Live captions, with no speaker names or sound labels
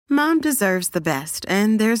Mom deserves the best,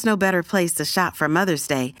 and there's no better place to shop for Mother's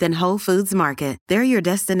Day than Whole Foods Market. They're your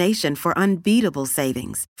destination for unbeatable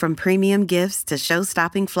savings, from premium gifts to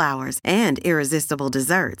show-stopping flowers and irresistible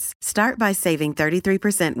desserts. Start by saving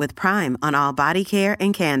 33% with Prime on all body care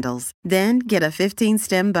and candles. Then get a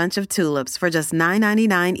 15-stem bunch of tulips for just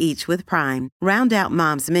 $9.99 each with Prime. Round out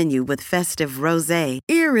Mom's menu with festive rosé,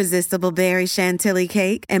 irresistible berry chantilly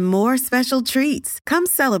cake, and more special treats. Come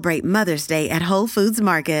celebrate Mother's Day at Whole Foods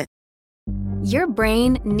Market. Your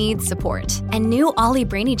brain needs support, and new Ollie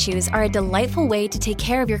Brainy Chews are a delightful way to take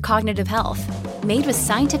care of your cognitive health. Made with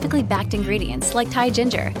scientifically backed ingredients like Thai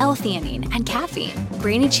ginger, L-theanine, and caffeine,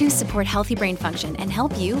 Brainy Chews support healthy brain function and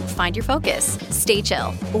help you find your focus, stay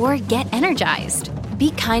chill, or get energized.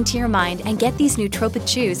 Be kind to your mind and get these nootropic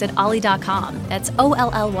chews at ollie.com. That's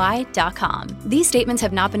OLLY.com. These statements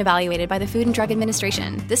have not been evaluated by the Food and Drug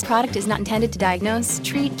Administration. This product is not intended to diagnose,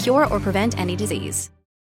 treat, cure, or prevent any disease.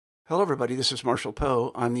 Hello, everybody. This is Marshall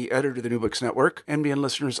Poe. I'm the editor of the New Books Network. NBN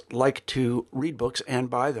listeners like to read books and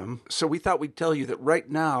buy them. So we thought we'd tell you that right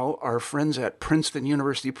now, our friends at Princeton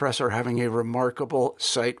University Press are having a remarkable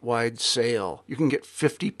site-wide sale. You can get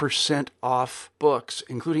 50% off books,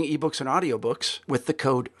 including ebooks and audiobooks, with the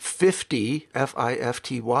code 50,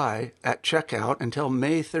 F-I-F-T-Y, at checkout until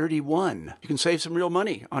May 31. You can save some real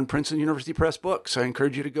money on Princeton University Press books. I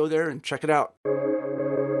encourage you to go there and check it out.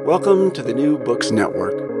 Welcome to the New Books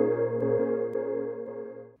Network.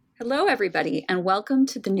 Hello, everybody, and welcome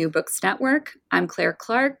to the New Books Network. I'm Claire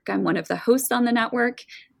Clark. I'm one of the hosts on the network,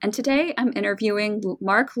 and today I'm interviewing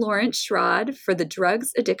Mark Lawrence Schrod for the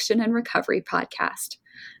Drugs, Addiction, and Recovery podcast.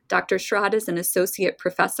 Dr. Schrod is an associate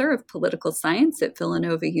professor of political science at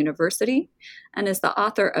Villanova University and is the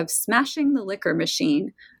author of Smashing the Liquor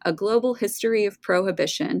Machine, A Global History of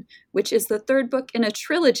Prohibition, which is the third book in a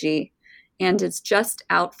trilogy and is just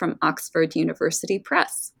out from Oxford University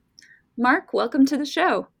Press. Mark, welcome to the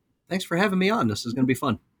show. Thanks for having me on. This is going to be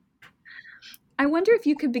fun. I wonder if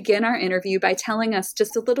you could begin our interview by telling us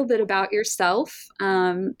just a little bit about yourself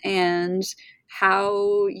and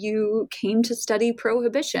how you came to study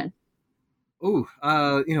prohibition.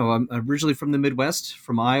 I'm originally from the Midwest,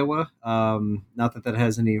 from Iowa. Not that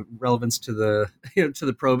has any relevance to the to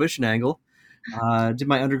the prohibition angle. Did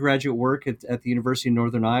my undergraduate work at the University of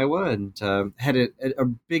Northern Iowa, and had a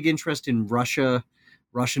big interest in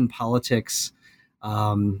Russian politics.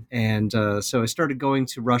 So I started going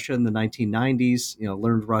to Russia in the 1990s,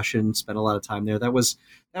 learned Russian, spent a lot of time there. That was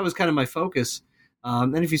kind of my focus.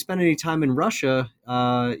 And if you spend any time in Russia,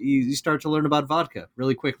 you start to learn about vodka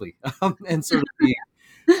really quickly, and sort of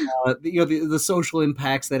the social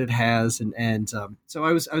impacts that it has. So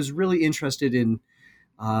I was really interested in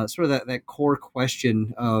sort of that core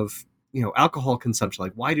question of, alcohol consumption.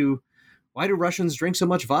 Like, why do Russians drink so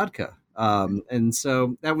much vodka? And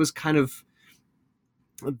so that was kind of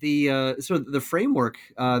the sort of the framework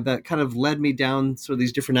that kind of led me down sort of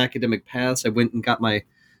these different academic paths. I went and got my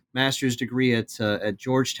master's degree at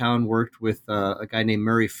Georgetown, worked with a guy named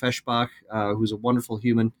Murray Feshbach, who's a wonderful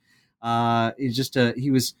human.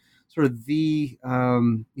 He was sort of the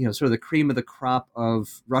sort of the cream of the crop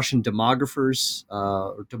of Russian demographers,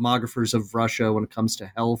 or demographers of Russia when it comes to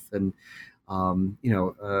health and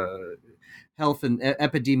health and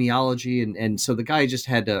epidemiology. And so the guy just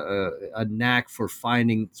had a knack for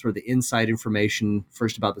finding sort of the inside information,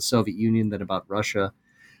 first about the Soviet Union, then about Russia.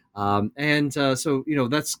 So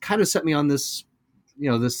that's kind of set me on this,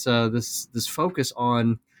 this focus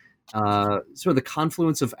on sort of the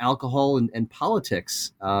confluence of alcohol and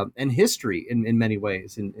politics and history in many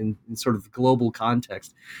ways, in sort of global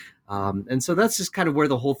context. And so that's just kind of where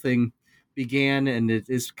the whole thing began, and it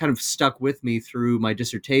is kind of stuck with me through my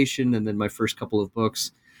dissertation and then my first couple of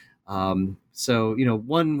books. One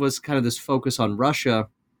was kind of this focus on Russia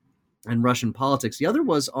and Russian politics. The other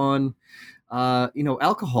was on,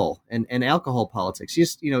 alcohol and alcohol politics.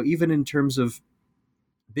 Just, even in terms of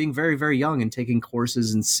being very, very young and taking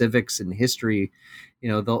courses in civics and history,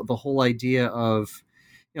 the whole idea of,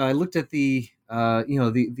 I looked at the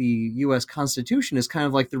U.S. Constitution is kind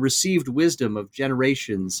of like the received wisdom of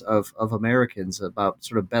generations of Americans about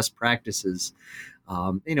sort of best practices,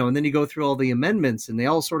 and then you go through all the amendments and they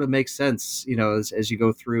all sort of make sense, as you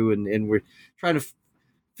go through, and we're trying to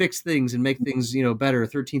fix things and make things, better.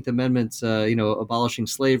 13th Amendment, abolishing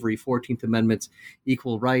slavery, 14th Amendment,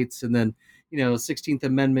 equal rights, and then, 16th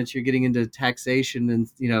Amendment, you're getting into taxation, and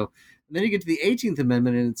then you get to the 18th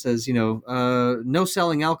Amendment and it says, no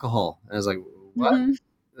selling alcohol. And I was like, what?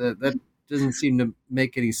 Mm-hmm. That doesn't seem to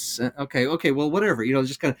make any sense. Okay, well, whatever.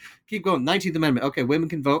 Just kind of keep going. 19th Amendment. Okay, women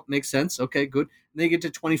can vote. Makes sense. Okay, good. And they get to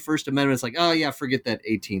 21st Amendment. It's like, oh yeah, forget that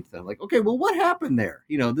 18th. I'm like, okay, well, what happened there?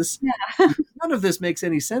 This none of this makes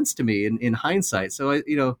any sense to me in hindsight. So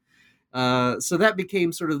so that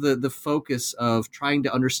became sort of the focus of trying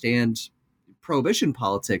to understand prohibition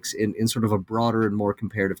politics in sort of a broader and more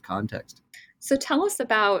comparative context. So tell us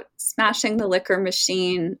about Smashing the Liquor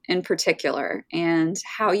Machine in particular and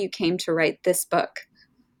how you came to write this book.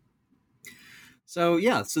 So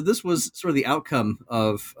this was sort of the outcome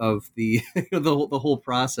of the the whole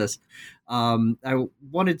process. I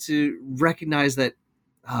wanted to recognize that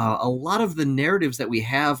a lot of the narratives that we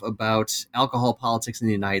have about alcohol politics in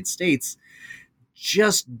the United States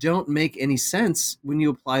just don't make any sense when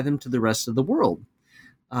you apply them to the rest of the world.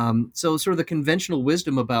 So sort of the conventional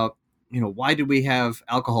wisdom about, why did we have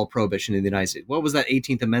alcohol prohibition in the United States? What was that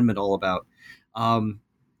 18th Amendment all about?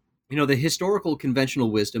 The historical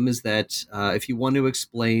conventional wisdom is that if you want to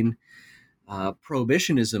explain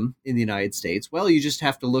prohibitionism in the United States, well, you just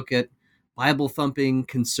have to look at Bible-thumping,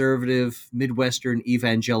 conservative, Midwestern,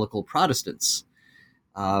 evangelical Protestants.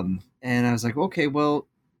 And I was like, okay, well,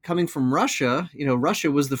 coming from Russia,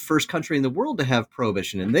 Russia was the first country in the world to have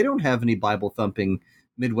prohibition, and they don't have any Bible-thumping,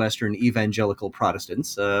 Midwestern, evangelical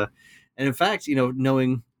Protestants. And in fact,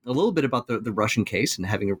 knowing a little bit about the Russian case and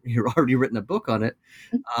having already written a book on it,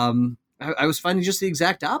 I was finding just the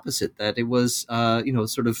exact opposite, that it was,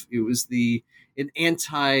 it was an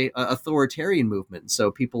anti-authoritarian movement. So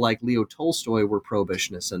people like Leo Tolstoy were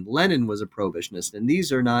prohibitionists, and Lenin was a prohibitionist, and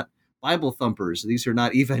these are not Bible thumpers. These are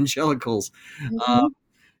not evangelicals. Mm-hmm.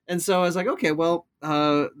 And so I was like, okay, well,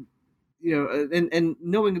 and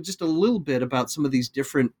knowing just a little bit about some of these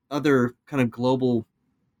different other kind of global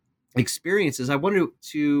experiences, I wanted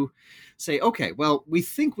to say, okay, well, we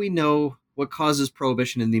think we know what causes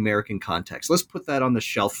prohibition in the American context. Let's put that on the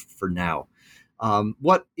shelf for now.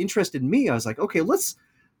 What interested me, I was like, okay, let's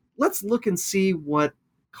look and see what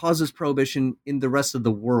causes prohibition in the rest of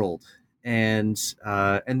the world. And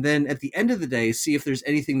then at the end of the day, see if there's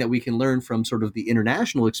anything that we can learn from sort of the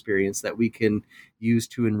international experience that we can use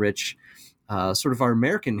to enrich sort of our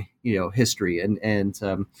American, history. And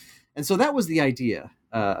so that was the idea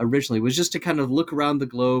originally, was just to kind of look around the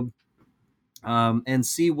globe and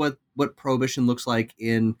see what prohibition looks like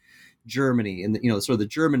in Germany, in sort of the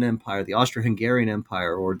German Empire, the Austro-Hungarian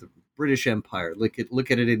Empire, or the British Empire. Look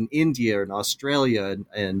at it in India and Australia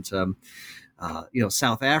and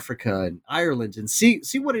South Africa and Ireland, and see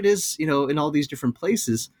what it is, in all these different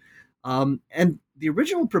places. And the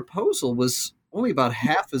original proposal was only about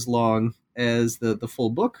half as long as the full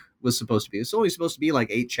book was supposed to be. It's only supposed to be like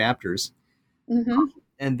 8 chapters. Mm-hmm.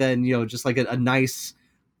 And then, just like a nice,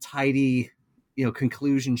 tidy,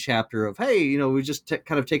 conclusion chapter of, hey, we just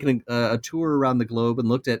kind of taken a tour around the globe and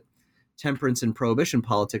looked at temperance and prohibition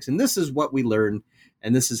politics. And this is what we learned.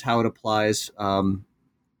 And this is how it applies to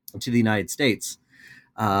the United States.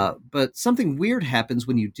 But something weird happens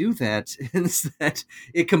when you do that, is that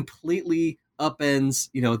it completely upends,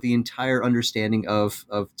 the entire understanding of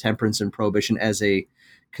temperance and prohibition as a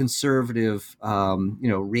conservative,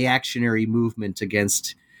 reactionary movement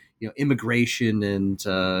against, immigration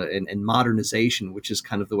and modernization, which is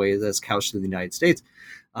kind of the way that's couched in the United States.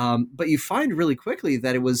 But you find really quickly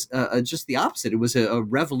that it was just the opposite. It was a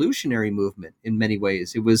revolutionary movement in many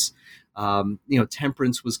ways. It was,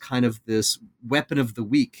 temperance was kind of this weapon of the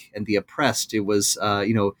weak and the oppressed. It was,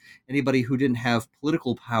 anybody who didn't have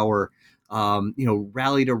political power,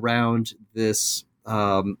 rallied around this,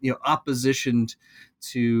 opposition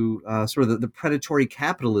to sort of the predatory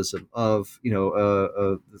capitalism of,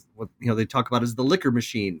 what they talk about as the liquor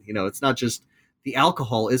machine. It's not just the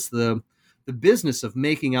alcohol; it's the business of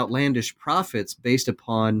making outlandish profits based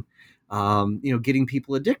upon, getting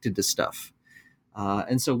people addicted to stuff.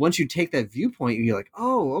 And so once you take that viewpoint, you're like,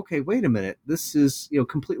 oh, okay, wait a minute. This is,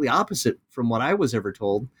 completely opposite from what I was ever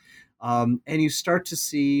told. And you start to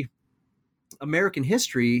see American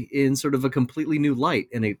history in sort of a completely new light.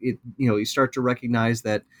 And you start to recognize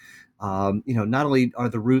that, not only are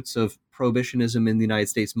the roots of prohibitionism in the United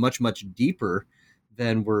States much, much deeper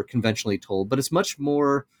than we're conventionally told, but it's much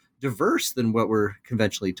more diverse than what we're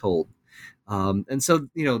conventionally told. And so,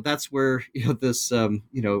 that's where, this,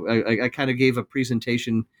 I kind of gave a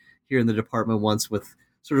presentation here in the department once with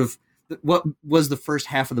sort of what was the first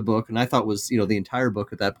half of the book, and I thought was, the entire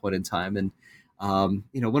book at that point in time. And, one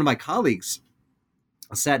of my colleagues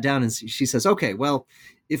sat down and she says, okay, well,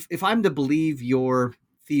 if I'm to believe your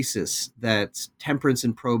thesis that temperance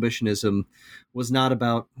and prohibitionism was not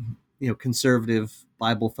about, conservative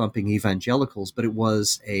Bible thumping evangelicals, but it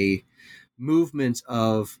was a movement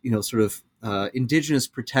of, sort of indigenous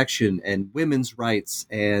protection and women's rights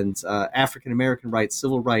and African American rights,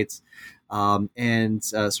 civil rights, and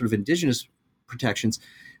sort of indigenous protections.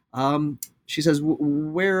 She says,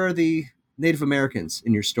 "Where are the Native Americans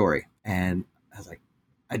in your story?" And I was like,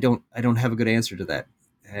 I don't have a good answer to that.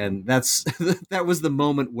 And that was the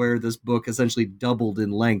moment where this book essentially doubled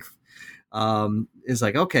in length. Is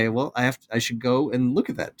like, okay, well, I should go and look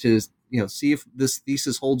at that to, see if this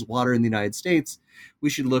thesis holds water in the United States. We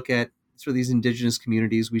should look at sort of these indigenous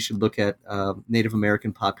communities. We should look at Native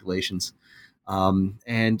American populations.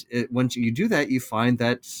 Once you do that, you find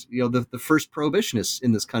that, the first prohibitionists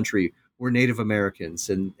in this country were Native Americans,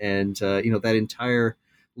 and that entire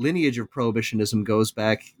lineage of prohibitionism goes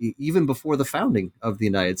back even before the founding of the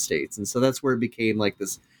United States. And so that's where it became like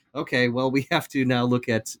this, okay, well, we have to now look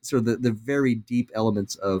at sort of the very deep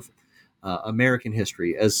elements of American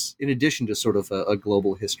history, as in addition to sort of a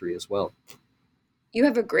global history as well. You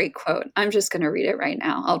have a great quote. I'm just going to read it right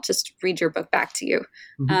now. I'll just read your book back to you.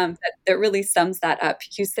 That really sums that up.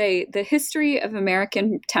 You say, the history of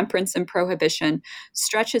American temperance and prohibition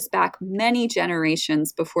stretches back many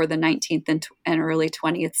generations before the 19th and early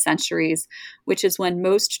 20th centuries, which is when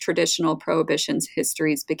most traditional prohibition's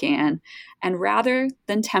histories began. And rather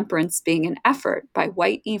than temperance being an effort by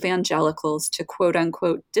white evangelicals to quote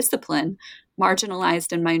unquote discipline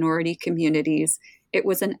marginalized and minority communities, it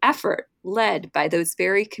was an effort led by those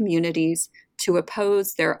very communities to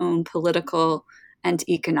oppose their own political and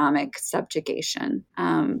economic subjugation.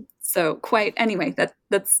 That's quite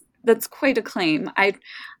a claim.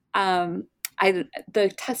 The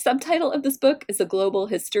subtitle of this book is A Global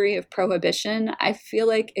History of Prohibition. I feel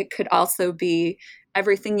like it could also be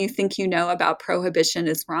Everything You Think You Know About Prohibition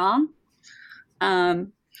is Wrong.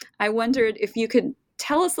 I wondered if you could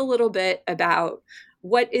tell us a little bit about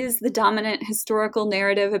what is the dominant historical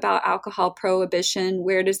narrative about alcohol prohibition?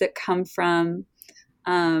 Where does it come from?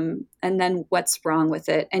 And then what's wrong with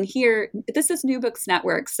it? And here, this is New Books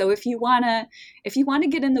Network. So if you wanna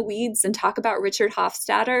get in the weeds and talk about Richard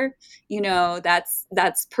Hofstadter,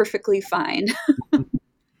 that's perfectly fine.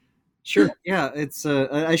 Sure. Yeah. It's,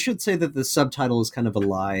 I should say that the subtitle is kind of a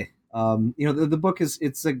lie. The book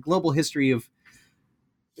it's a global history of,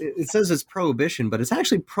 it says it's prohibition, but it's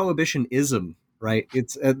actually prohibitionism. Right.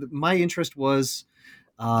 It's my interest was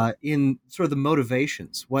in sort of the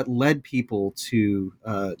motivations, what led people to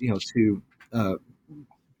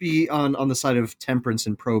be on the side of temperance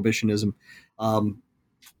and prohibitionism. And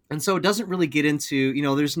so it doesn't really get into,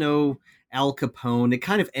 there's no Al Capone. It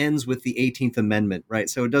kind of ends with the 18th Amendment. Right.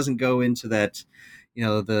 So it doesn't go into that,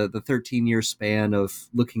 the 13-year span of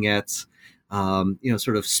looking at,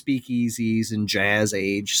 sort of speakeasies and jazz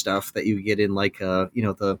age stuff that you get in like,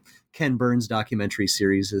 the Ken Burns documentary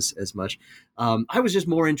series as much. I was just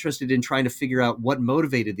more interested in trying to figure out what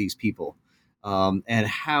motivated these people, and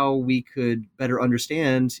how we could better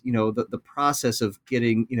understand, the process of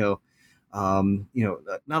getting, not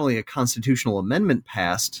only a constitutional amendment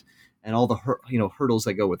passed and all the hurdles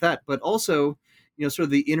that go with that, but also, sort of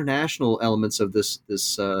the international elements of this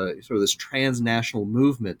sort of this transnational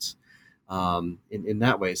movement, in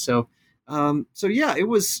that way. So yeah, it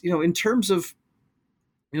was, in terms of,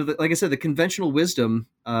 like I said, the conventional wisdom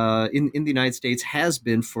in the United States has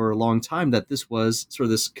been for a long time that this was sort of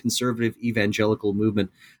this conservative evangelical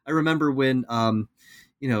movement. I remember when,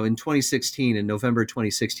 in 2016, in November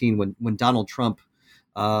 2016, when Donald Trump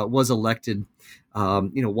was elected,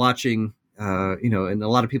 watching, and a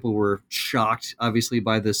lot of people were shocked, obviously,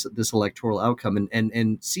 by this electoral outcome.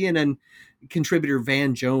 And CNN contributor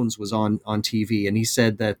Van Jones was on TV, and he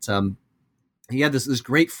said that he had this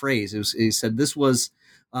great phrase. He said this was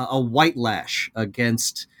a white lash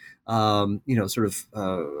against, sort of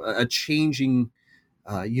a changing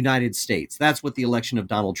United States. That's what the election of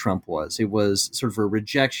Donald Trump was. It was sort of a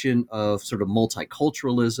rejection of sort of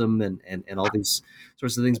multiculturalism and all these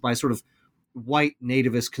sorts of things by sort of white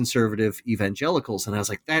nativist conservative evangelicals. And I was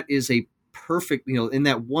like, that is a perfect, in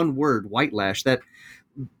that one word, white lash, that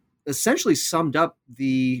essentially summed up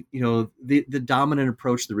the dominant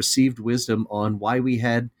approach, the received wisdom on why we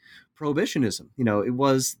had prohibitionism. It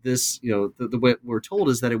was this, the way we're told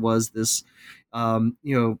is that it was this, a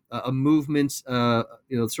movement, sort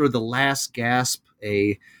of the last gasp,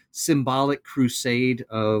 a symbolic crusade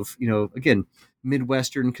of, again,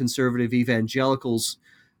 Midwestern conservative evangelicals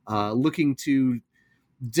looking to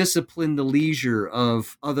discipline the leisure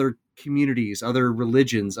of other communities, other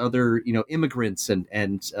religions, other, immigrants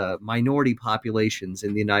and minority populations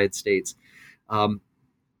in the United States.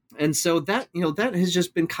 And so that, that has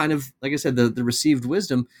just been kind of, like I said, the received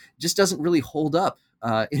wisdom just doesn't really hold up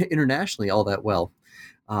internationally all that well.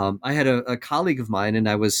 I had a colleague of mine, and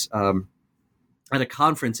I was at a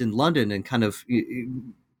conference in London and kind of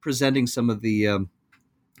presenting some of the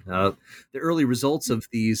early results of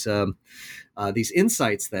these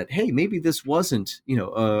insights that, hey, maybe this wasn't,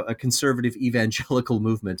 a conservative evangelical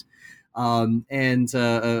movement. And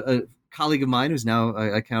a colleague of mine, who's now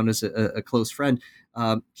I count as a close friend,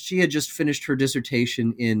 she had just finished her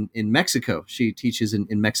dissertation in Mexico. She teaches in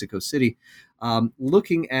Mexico City.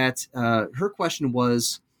 Looking at her question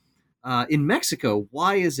was, in Mexico,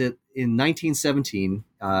 why is it in 1917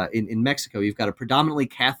 in Mexico, you've got a predominantly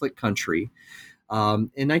Catholic country. In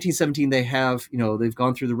 1917, they've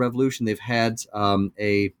gone through the revolution. They've had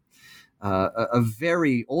a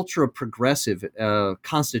very ultra progressive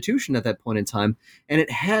constitution at that point in time, and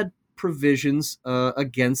it had provisions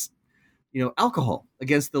against alcohol,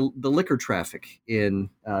 against the liquor traffic in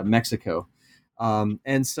Mexico.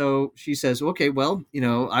 And so she says, okay, well,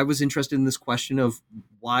 I was interested in this question of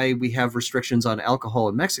why we have restrictions on alcohol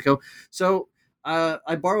in Mexico. So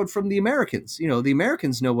I borrowed from the Americans. The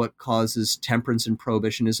Americans know what causes temperance and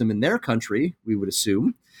prohibitionism in their country, we would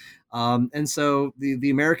assume. And so the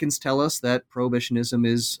Americans tell us that prohibitionism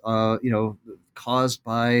is, caused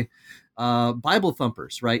by Bible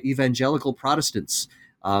thumpers, right? Evangelical Protestants.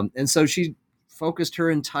 And so she focused her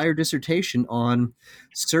entire dissertation on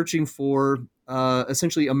searching for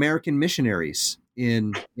essentially American missionaries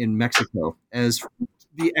in Mexico as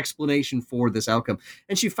the explanation for this outcome.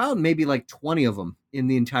 And she found maybe like 20 of them in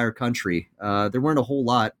the entire country. There weren't a whole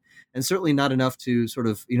lot, and certainly not enough to sort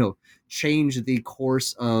of, change the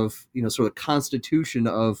course of, sort of constitution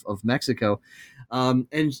of Mexico. And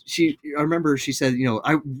I remember she said,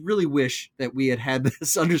 I really wish that we had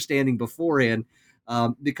this understanding beforehand,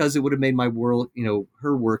 because it would have made my world,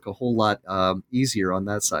 her work a whole lot easier on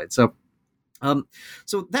that side. So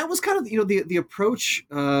that was kind of, the approach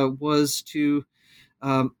was to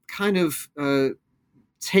kind of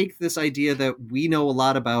take this idea that we know a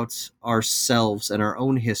lot about ourselves and our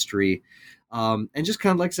own history, and just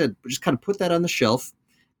kind of, like I said, just kind of put that on the shelf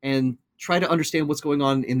and try to understand what's going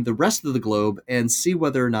on in the rest of the globe and see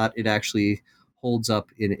whether or not it actually holds up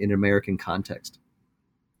in American context.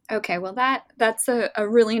 Okay, well, that's a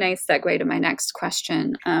really nice segue to my next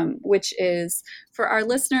question, which is, for our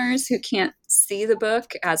listeners who can't see the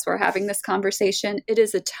book as we're having this conversation, it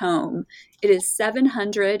is a tome. It is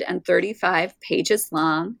 735 pages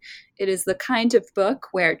long. It is the kind of book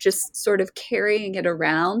where just sort of carrying it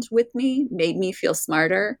around with me made me feel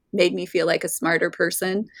smarter, made me feel like a smarter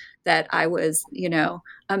person, that I was,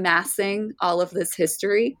 amassing all of this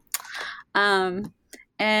history.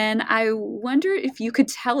 And I wonder if you could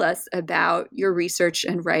tell us about your research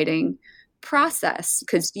and writing process,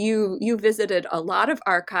 because you visited a lot of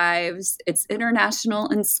archives. It's international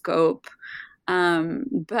in scope,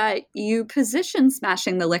 but you position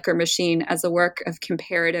Smashing the Liquor Machine as a work of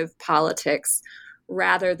comparative politics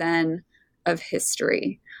rather than of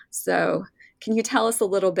history. So can you tell us a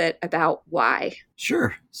little bit about why?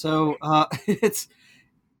 Sure. So it's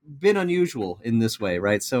been unusual in this way,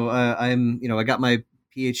 right? So I got my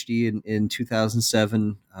PhD in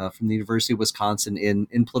 2007 from the University of Wisconsin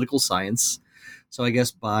in political science. So I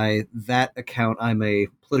guess by that account, I'm a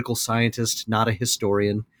political scientist, not a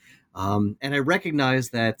historian. And I recognize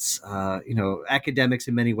that, academics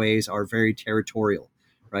in many ways are very territorial,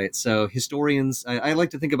 right? So historians, I like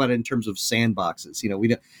to think about it in terms of sandboxes.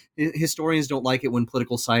 Historians don't like it when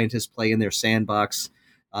political scientists play in their sandbox.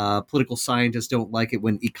 Political scientists don't like it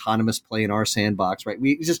when economists play in our sandbox, right?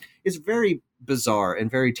 It's very bizarre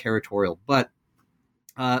and very territorial. But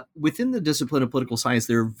within the discipline of political science,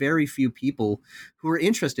 there are very few people who are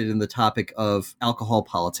interested in the topic of alcohol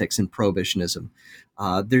politics and prohibitionism.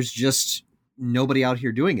 There's just nobody out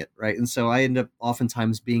here doing it, right? And so I end up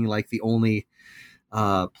oftentimes being like the only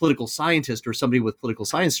political scientist or somebody with political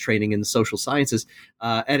science training in the social sciences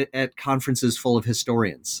at conferences full of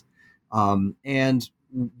historians. And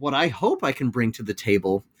what I hope I can bring to the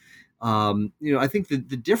table, I think the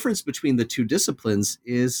difference between the two disciplines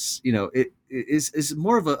is, it is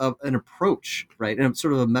more of an approach, right? And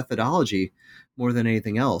sort of a methodology more than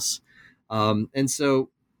anything else. And so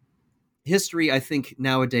history, I think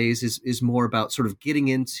nowadays is more about sort of getting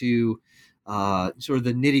into sort of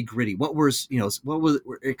the nitty gritty. What were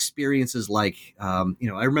experiences like? I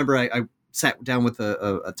remember I sat down with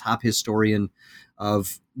a top historian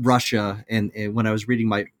of Russia, and when I was writing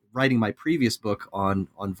my previous book on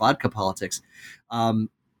vodka politics, and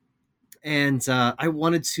I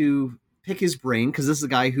wanted to pick his brain, because this is a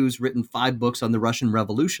guy who's written 5 books on the Russian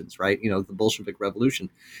revolutions, right? The Bolshevik Revolution.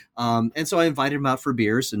 And so I invited him out for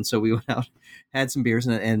beers. And so we went out, had some beers,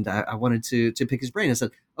 and I wanted to pick his brain. I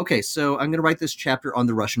said, okay, so I'm going to write this chapter on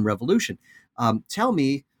the Russian Revolution. Tell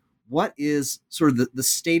me, what is sort of the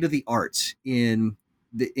state of the art in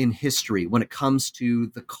history when it comes to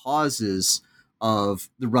the causes of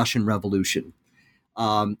the Russian Revolution?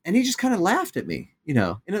 And he just kind of laughed at me, in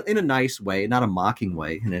a nice way, not a mocking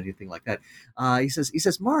way and anything like that. He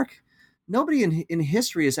says, Mark, nobody in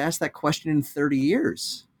history has asked that question in 30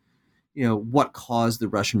 years. What caused the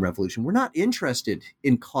Russian Revolution? We're not interested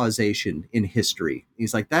in causation in history.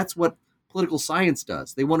 He's like, that's what political science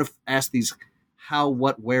does. They want to ask these how,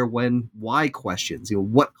 what, where, when, why questions.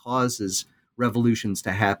 What causes revolutions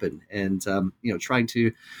to happen, and trying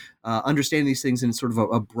to understand these things in sort of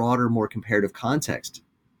a broader, more comparative context.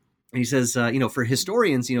 And he says, for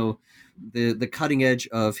historians, the cutting edge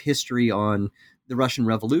of history on the Russian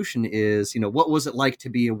Revolution is, what was it like to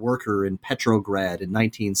be a worker in Petrograd in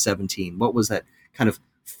 1917? What was that kind of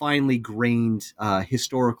finely grained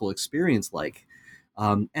historical experience like?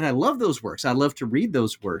 And I love those works. I love to read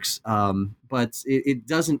those works, but it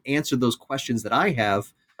doesn't answer those questions that I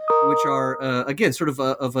have, which are, again, sort of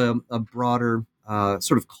a broader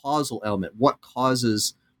sort of causal element. What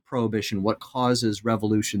causes prohibition? What causes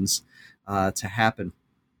revolutions to happen?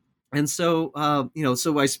 And so,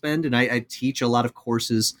 so I spend and I teach a lot of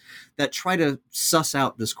courses that try to suss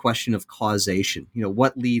out this question of causation.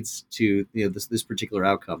 What leads to this particular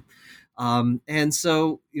outcome? And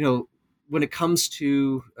so, when it comes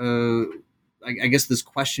to, I guess, this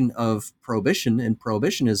question of prohibition and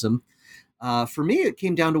prohibitionism, for me, it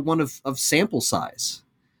came down to one of sample size,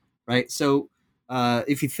 right? So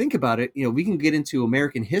if you think about it, we can get into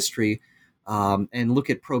American history and look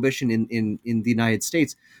at prohibition in the United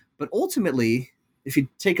States. But ultimately, if you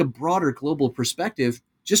take a broader global perspective,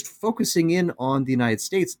 just focusing in on the United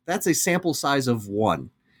States, that's a sample size of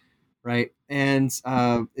 1, right? And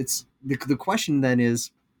it's the question then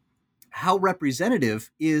is, how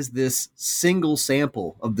representative is this single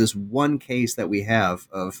sample of this one case that we have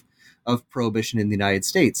of prohibition in the United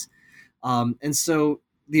States? And so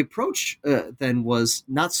the approach then was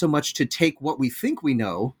not so much to take what we think we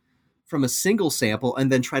know from a single sample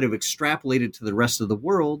and then try to extrapolate it to the rest of the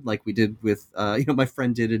world, like we did with, my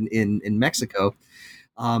friend did in Mexico.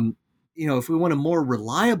 If we want a more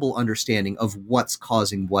reliable understanding of what's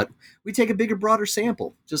causing what, we take a bigger, broader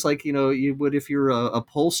sample, just like, you would if you're a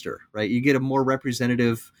pollster, right? You get a more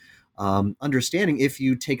representative understanding if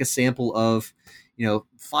you take a sample of,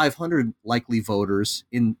 500 likely voters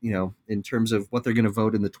in terms of what they're going to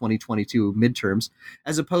vote in the 2022 midterms,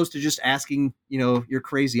 as opposed to just asking, your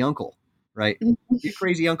crazy uncle, right? Your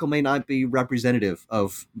crazy uncle may not be representative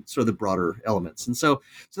of sort of the broader elements. And so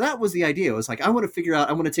that was the idea. It was like, I want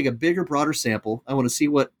to take a bigger, broader sample. I want to see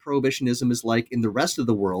what prohibitionism is like in the rest of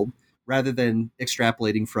the world, rather than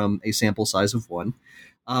extrapolating from a sample size of 1.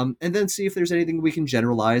 And then see if there's anything we can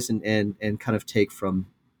generalize and kind of take from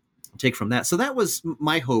that. So that was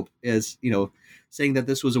my hope, as, saying that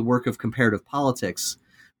this was a work of comparative politics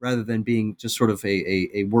rather than being just sort of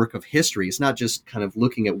a work of history. It's not just kind of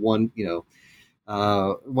looking at one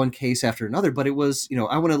case after another, but it was,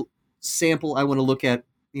 I want to sample, I want to look at,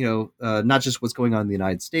 not just what's going on in the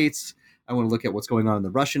United States. I want to look at what's going on in the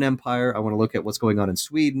Russian Empire. I want to look at what's going on in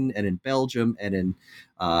Sweden and in Belgium and in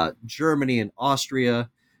Germany and Austria,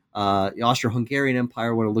 the Austro-Hungarian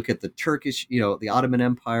Empire. I want to look at the Turkish, the Ottoman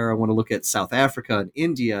Empire. I want to look at South Africa and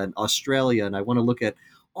India and Australia. And I want to look at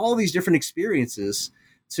all these different experiences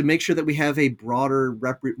to make sure that we have a broader,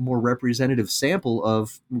 more representative sample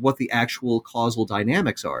of what the actual causal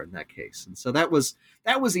dynamics are in that case. And so that was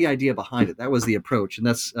the idea behind it. That was the approach. And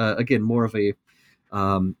that's, again, more of a,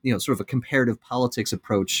 sort of a comparative politics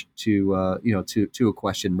approach to a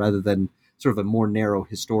question, rather than sort of a more narrow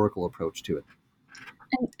historical approach to it.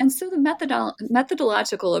 And so the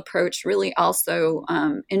methodological approach really also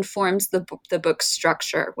informs the book's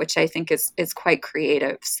structure, which I think is quite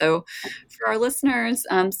creative. So for our listeners,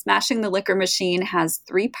 Smashing the Liquor Machine has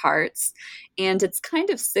 3 parts, and it's kind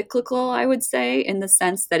of cyclical, I would say, in the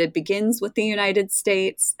sense that it begins with the United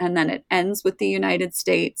States and then it ends with the United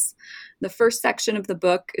States. The first section of the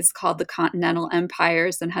book is called The Continental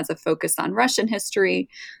Empires and has a focus on Russian history.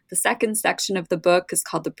 The second section of the book is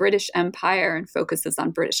called The British Empire and focuses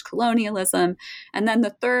on British colonialism. And then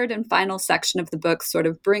the third and final section of the book sort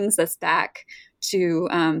of brings us back to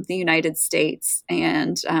the United States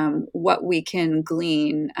and what we can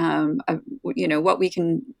glean, what we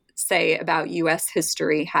can say about U.S.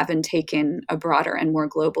 history, having taken a broader and more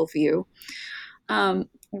global view.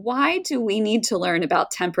 Why do we need to learn about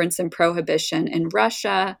temperance and prohibition in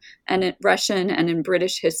Russia and in Russian and in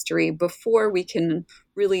British history before we can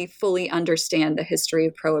really fully understand the history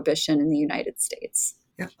of prohibition in the United States?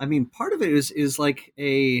 Yeah, I mean, part of it is like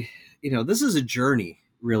this is a journey,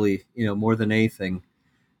 really, more than anything.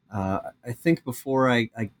 I think before I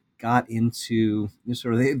got into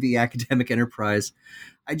sort of the academic enterprise,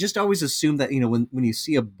 I just always assumed that, when you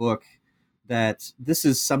see a book, that this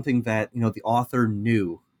is something that, the author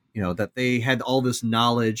knew, that they had all this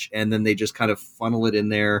knowledge and then they just kind of funnel it in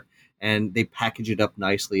there and they package it up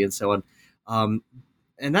nicely and so on.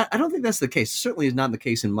 And I don't think that's the case. Certainly is not the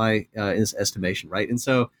case in my estimation, right? And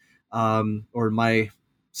so, or in my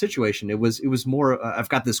situation, it was more, I've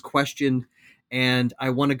got this question and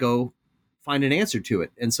I want to go find an answer to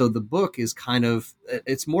it. And so the book is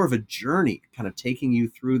it's more of a journey, kind of taking you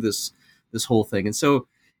through this whole thing. And so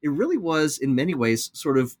it really was, in many ways,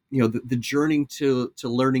 sort of, the journey to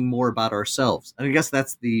learning more about ourselves. And I guess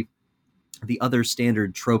that's the other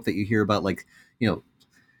standard trope that you hear about, like,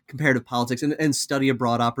 comparative politics and study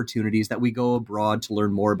abroad opportunities, that we go abroad to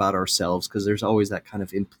learn more about ourselves, because there's always that kind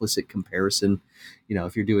of implicit comparison.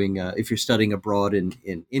 If you're studying abroad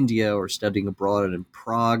in India or studying abroad in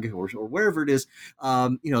Prague or wherever it is,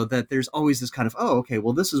 that there's always this kind of, oh, okay,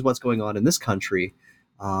 well, this is what's going on in this country.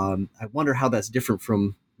 I wonder how that's different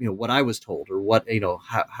from what I was told, or what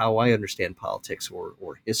how I understand politics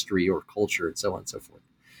or history or culture and so on and so forth.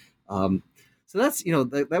 So that's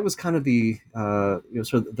that was kind of the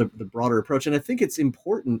sort of the broader approach, and I think it's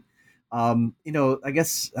important. I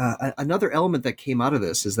guess another element that came out of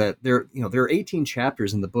this is that there are 18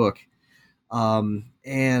 chapters in the book, and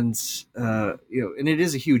it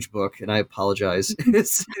is a huge book, and I apologize.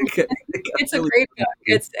 It's a great book.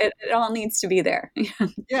 It all needs to be there.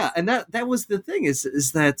 Yeah, and that was the thing is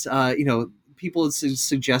that people had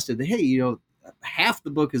suggested that, hey, half the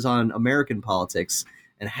book is on American politics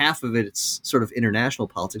and half of it's sort of international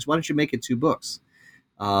politics. Why don't you make it 2 books?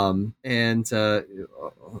 Well,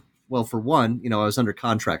 for one, I was under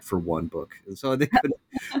contract for 1 book, and so they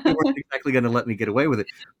weren't exactly going to let me get away with it.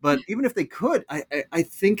 But even if they could, I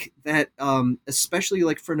think that especially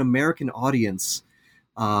like for an American audience,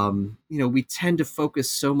 we tend to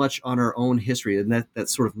focus so much on our own history, and that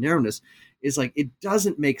sort of narrowness is like, it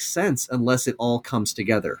doesn't make sense unless it all comes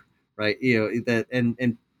together, right?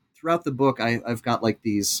 And throughout the book, I've got like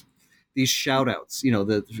these shout outs,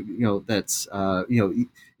 that's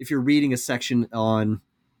if you're reading a section on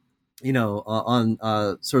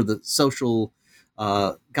sort of the social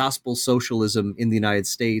gospel socialism in the United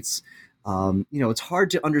States, it's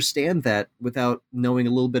hard to understand that without knowing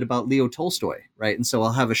a little bit about Leo Tolstoy, right? And so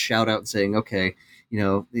I'll have a shout out saying, okay,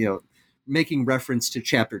 making reference to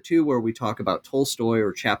chapter 2 where we talk about Tolstoy,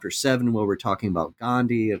 or chapter 7 where we're talking about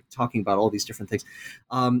Gandhi, and talking about all these different things,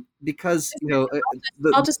 because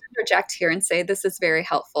I'll just interject here and say this is very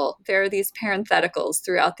helpful. There are these parentheticals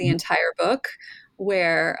throughout the entire book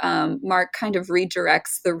where Mark kind of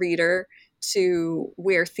redirects the reader to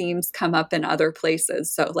where themes come up in other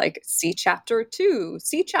places. So like, see chapter 2,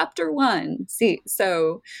 see chapter 1,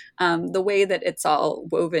 so the way that it's all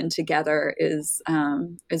woven together is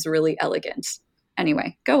really elegant.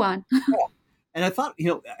 Anyway, go on. And I thought,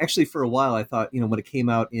 actually for a while, I thought, when it came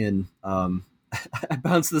out in, I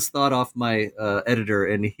bounced this thought off my editor,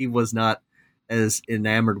 and he was not as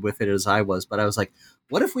enamored with it as I was, but I was like,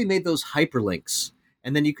 what if we made those hyperlinks,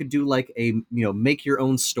 and then you could do like a, make your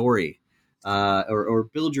own story, or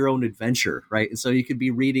build your own adventure, right? And so you could be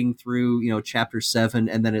reading through, chapter 7,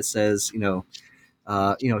 and then it says,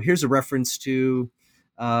 here's a reference to,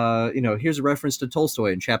 here's a reference to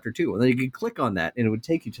Tolstoy in chapter 2, and then you could click on that, and it would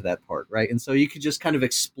take you to that part, right? And so you could just kind of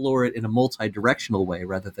explore it in a multi-directional way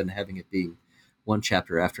rather than having it being one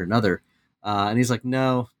chapter after another. And he's like,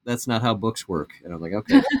 no, that's not how books work. And I'm like,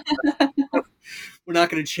 okay, we're not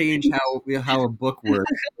going to change how a book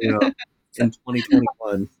works, in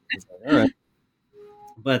 2021. All right.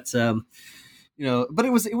 But but it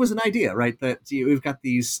was an idea, right? That we've got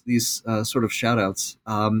these sort of shout outs.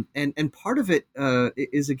 And part of it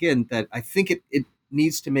is, again, that I think it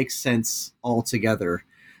needs to make sense altogether.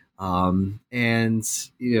 And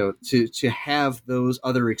to have those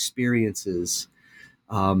other experiences,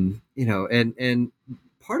 and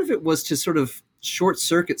part of it was to sort of short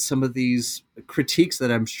circuit some of these critiques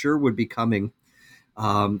that I'm sure would be coming,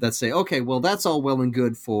 that say, okay, well, that's all well and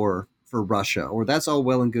good for Russia, or that's all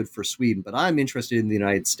well and good for Sweden, but I'm interested in the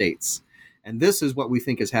United States, and this is what we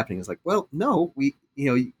think is happening. It's like, well, no,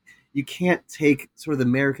 you can't take sort of the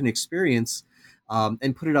American experience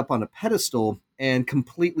and put it up on a pedestal and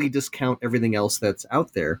completely discount everything else that's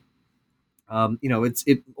out there.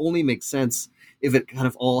 it only makes sense if it kind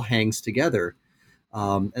of all hangs together.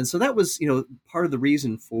 And so that was, part of the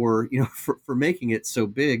reason for, for making it so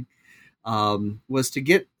big, was to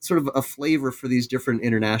get sort of a flavor for these different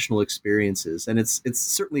international experiences. And it's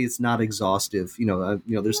certainly, it's not exhaustive.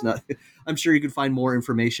 There's not, I'm sure you could find more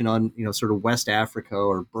information on, sort of West Africa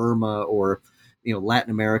or Burma or,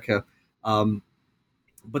 Latin America.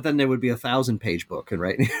 But then there would be a 1,000-page book, and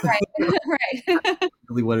right. Right.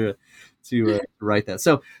 Really wanted to write that.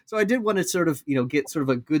 So I did want to sort of, get sort of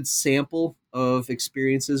a good sample of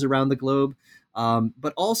experiences around the globe,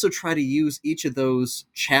 but also try to use each of those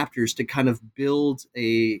chapters to kind of build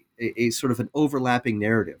a sort of an overlapping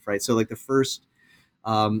narrative, right? So like the first,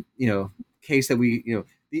 case that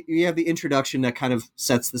you have the introduction that kind of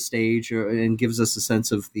sets the stage and gives us a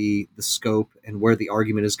sense of the scope and where the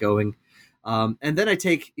argument is going. And then I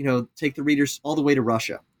take the readers all the way to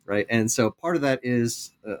Russia. Right. And so part of that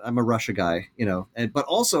is I'm a Russia guy, but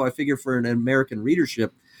also I figure for an American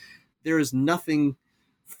readership, there is nothing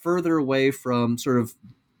further away from sort of,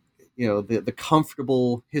 the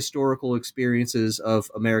comfortable historical experiences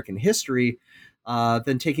of American history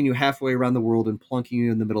than taking you halfway around the world and plunking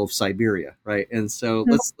you in the middle of Siberia. Right. And so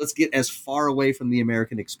let's get as far away from the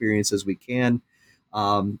American experience as we can,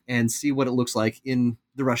 and see what it looks like in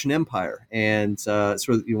the Russian Empire, and sort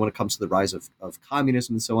of when it comes to the rise of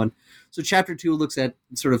communism and so on. So chapter 2 looks at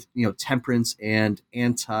sort of temperance and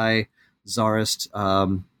anti-czarist,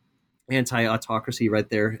 anti-autocracy right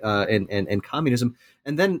there, and communism.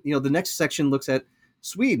 And then the next section looks at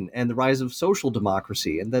Sweden and the rise of social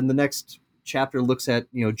democracy, and then the next chapter looks at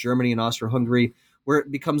Germany and Austro-Hungary, where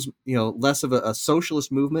it becomes less of a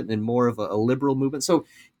socialist movement and more of a liberal movement. So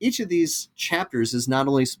each of these chapters is not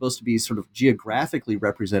only supposed to be sort of geographically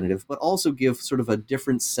representative, but also give sort of a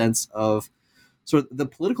different sense of sort of the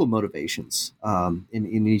political motivations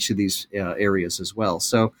in each of these areas as well.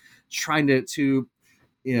 So trying to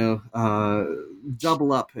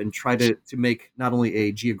double up and try to make not only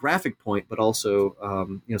a geographic point, but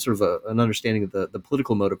also sort of an understanding of the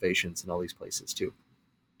political motivations in all these places too.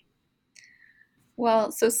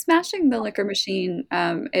 Well, so Smashing the Liquor Machine,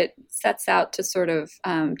 it sets out to sort of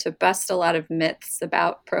to bust a lot of myths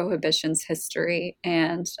about Prohibition's history,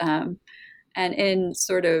 and in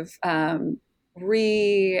sort of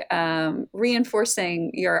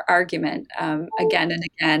reinforcing your argument again and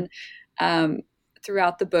again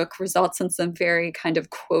throughout the book, results in some very kind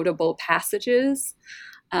of quotable passages.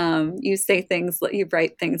 You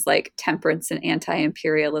write things like temperance and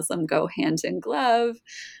anti-imperialism go hand in glove.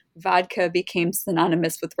 Vodka became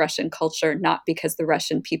synonymous with Russian culture, not because the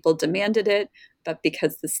Russian people demanded it, but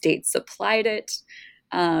because the state supplied it.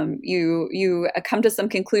 You come to some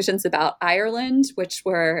conclusions about Ireland, which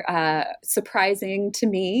were surprising to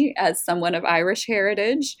me as someone of Irish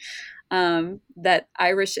heritage, that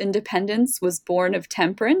Irish independence was born of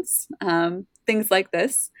temperance, things like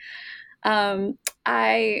this. I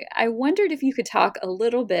wondered if you could talk a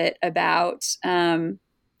little bit about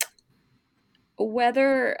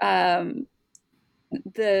whether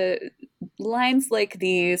the lines like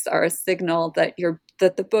these are a signal that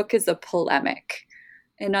the book is a polemic.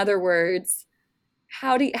 In other words,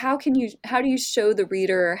 how do you show the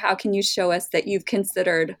reader, how can you show us that you've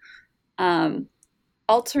considered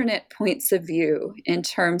alternate points of view in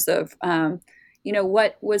terms of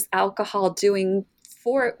what was alcohol doing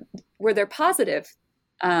were there positive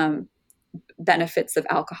benefits of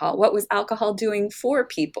alcohol? What was alcohol doing for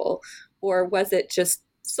people? Or was it just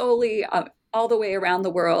solely all the way around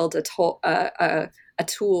the world a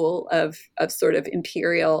tool of sort of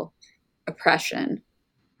imperial oppression?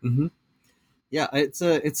 Mm-hmm. Yeah, it's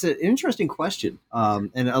an interesting question,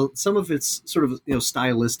 and some of it's sort of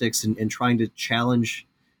stylistics and trying to challenge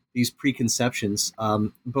these preconceptions.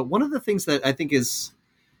 But one of the things that I think is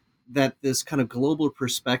that this kind of global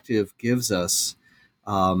perspective gives us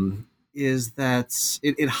is that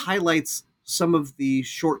it highlights some of the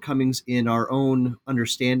shortcomings in our own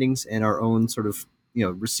understandings and our own sort of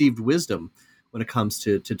received wisdom when it comes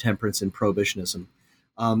to temperance and prohibitionism,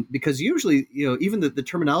 because usually even the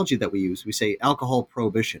terminology that we use, we say alcohol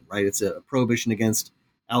prohibition, right? It's a prohibition against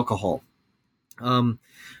alcohol,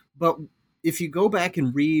 but if you go back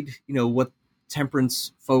and read what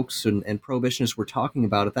temperance folks and prohibitionists were talking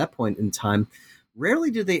about at that point in time,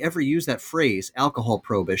 rarely did they ever use that phrase alcohol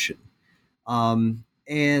prohibition.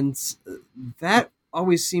 And that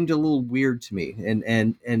always seemed a little weird to me.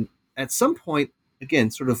 And at some point,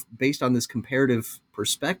 again, sort of based on this comparative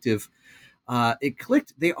perspective, it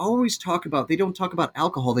clicked. They don't talk about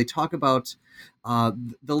alcohol. They talk about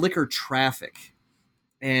the liquor traffic.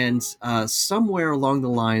 And somewhere along the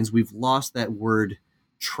lines, we've lost that word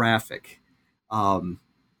traffic.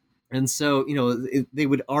 And so, they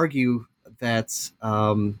would argue that,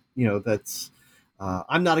 I'm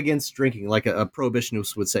not against drinking, like a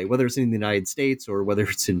prohibitionist would say, whether it's in the United States or whether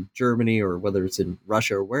it's in Germany or whether it's in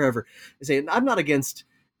Russia or wherever. They say, I'm not against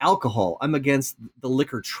alcohol. I'm against the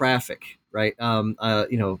liquor traffic, right?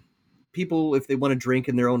 People, if they want to drink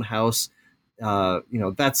in their own house,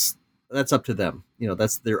 that's up to them.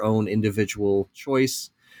 That's their own individual choice.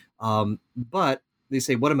 But they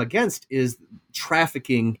say what I'm against is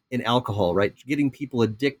trafficking in alcohol, right? Getting people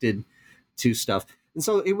addicted to stuff. And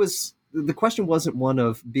so the question wasn't one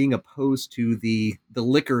of being opposed to the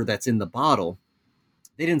liquor that's in the bottle.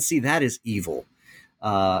 They didn't see that as evil.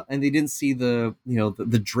 And they didn't see the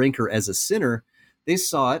drinker as a sinner. They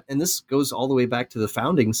saw it, and this goes all the way back to the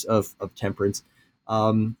foundings of temperance,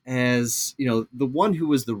 as, the one who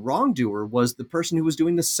was the wrongdoer was the person who was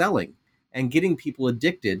doing the selling and getting people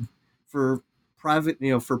addicted for private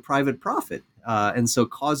profit. And so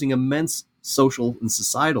causing immense social and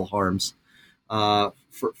societal harms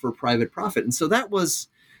for private profit. And so that was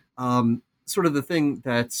sort of the thing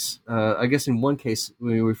that, I guess in one case,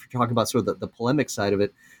 when we're talking about sort of the polemic side of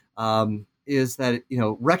it, is that,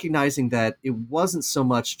 recognizing that it wasn't so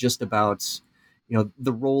much just about,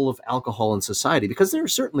 the role of alcohol in society, because there are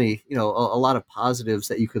certainly, a lot of positives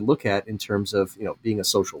that you could look at in terms of, being a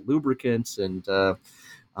social lubricant and,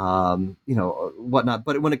 whatnot.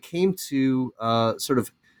 But when it came to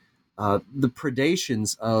the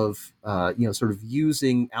predations of, sort of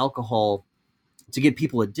using alcohol to get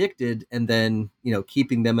people addicted and then,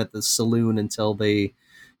 keeping them at the saloon until they,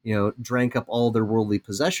 drank up all their worldly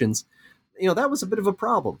possessions, that was a bit of a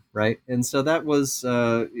problem, right? And so that was,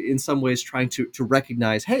 in some ways, trying to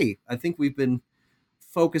recognize, hey, I think we've been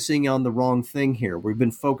focusing on the wrong thing here. We've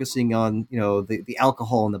been focusing on, the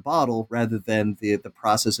alcohol in the bottle rather than the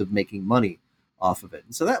process of making money off of it.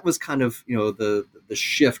 And so that was kind of, the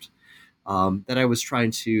shift that I was trying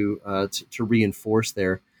to reinforce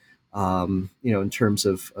there, in terms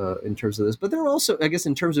of this. But there were also, I guess,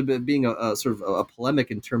 in terms of it being a sort of a polemic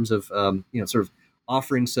in terms of, sort of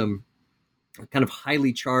offering some kind of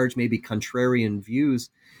highly charged, maybe contrarian views.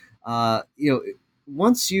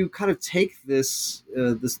 Once you kind of take this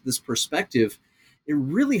perspective, it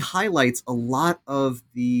really highlights a lot of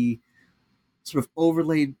the sort of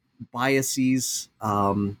overlaid biases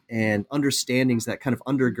and understandings that kind of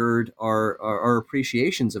undergird our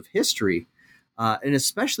appreciations of history, and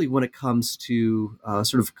especially when it comes to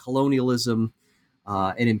sort of colonialism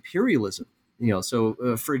and imperialism.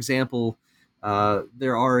 So for example,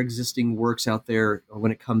 there are existing works out there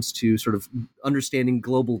when it comes to sort of understanding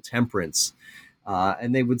global temperance.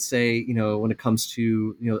 And they would say, when it comes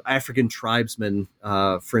to, African tribesmen,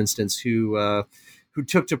 for instance, who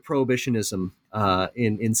took to prohibitionism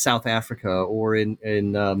in South Africa or in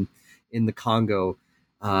the Congo,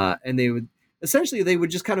 and they would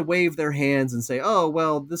just kind of wave their hands and say, oh,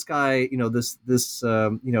 well, this guy, he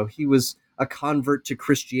was a convert to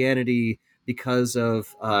Christianity because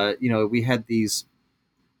of, we had these,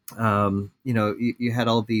 you had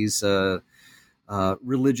all these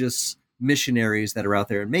religious missionaries that are out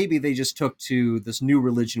there, and maybe they just took to this new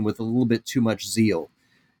religion with a little bit too much zeal.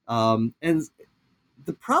 And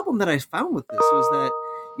the problem that I found with this was that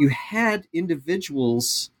you had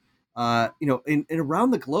individuals, in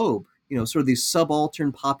around the globe, sort of these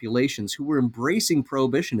subaltern populations who were embracing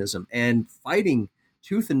prohibitionism and fighting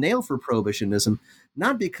tooth and nail for prohibitionism,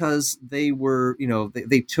 not because they were,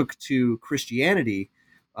 they took to Christianity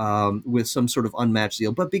with some sort of unmatched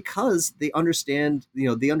zeal, but because they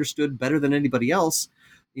understood better than anybody else,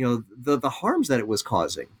 the harms that it was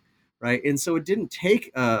causing, right? And so it didn't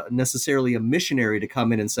take necessarily a missionary to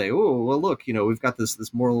come in and say, oh, well, look, we've got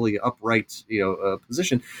this morally upright,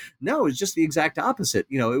 position. No, it's just the exact opposite.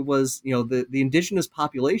 It was, the indigenous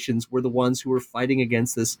populations were the ones who were fighting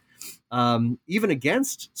against this, even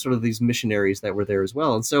against sort of these missionaries that were there as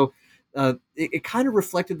well. And so it kind of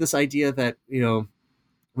reflected this idea that,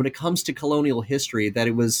 when it comes to colonial history, that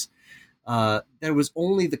it was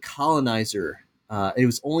only the colonizer, it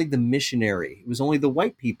was only the missionary, it was only the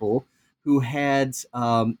white people who had,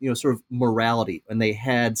 sort of morality, and they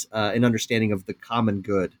had an understanding of the common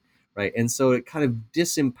good, right? And so it kind of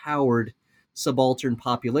disempowered subaltern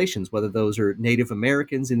populations, whether those are Native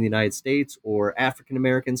Americans in the United States or African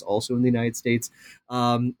Americans also in the United States,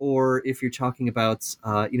 or if you're talking about,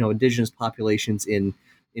 indigenous populations in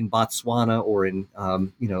Botswana or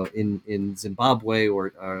in Zimbabwe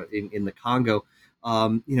or in the Congo,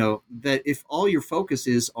 that if all your focus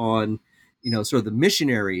is on, sort of the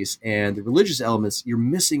missionaries and the religious elements, you're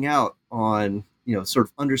missing out on, sort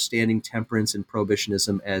of understanding temperance and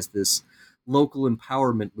prohibitionism as this local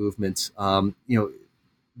empowerment movement,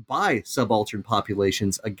 by subaltern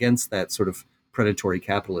populations against that sort of predatory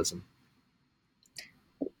capitalism.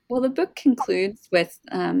 Well, the book concludes with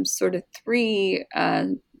sort of three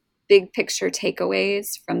big picture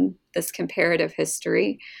takeaways from this comparative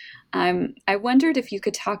history. I wondered if you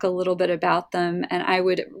could talk a little bit about them, and I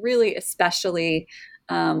would really especially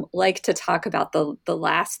like to talk about the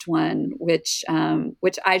last one, which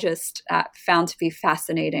I just found to be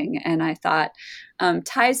fascinating, and I thought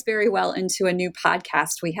ties very well into a new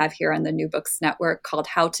podcast we have here on the New Books Network called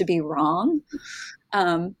How to Be Wrong.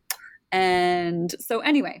 And so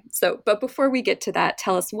anyway, but before we get to that,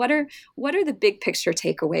 tell us what are the big picture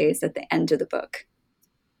takeaways at the end of the book?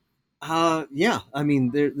 Yeah, I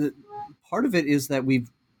mean, part of it is that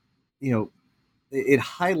it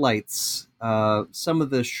highlights some of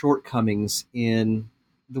the shortcomings in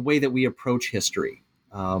the way that we approach history.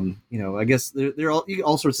 I guess there are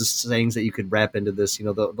all sorts of sayings that you could wrap into this.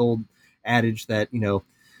 The old adage that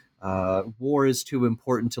war is too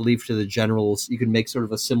important to leave to the generals. You could make sort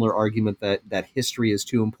of a similar argument that history is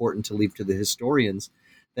too important to leave to the historians.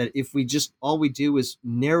 That if all we do is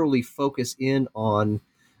narrowly focus in on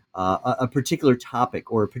a particular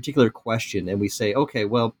topic or a particular question, and we say, okay,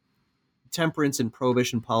 well, temperance and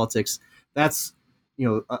prohibition politics, that's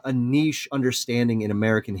a niche understanding in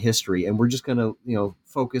American history, and we're just going to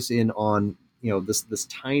focus in on this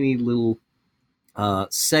tiny little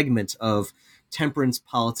segment of temperance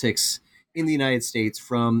politics in the United States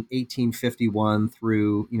from 1851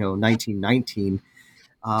 through 1919.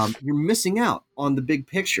 You're missing out on the big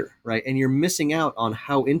picture, right? And you're missing out on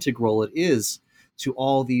how integral it is to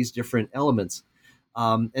all these different elements.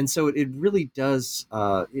 And so it really does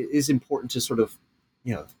it is important to sort of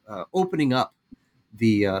opening up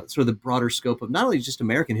the sort of the broader scope of not only just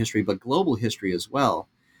American history but global history as well.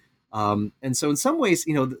 And so in some ways,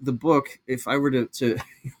 the book, if I were to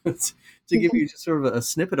give you just sort of a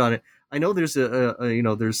snippet on it, I know there's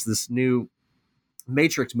there's this new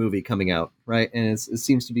Matrix movie coming out, right? And it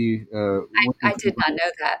seems to be. I did not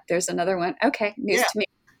know that. There's another one. Okay, news to me.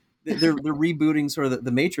 They're rebooting sort of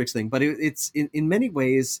the Matrix thing, but it's in many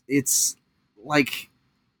ways it's like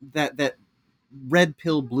that red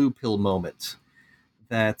pill, blue pill moment.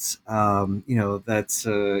 That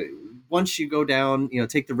once you go down,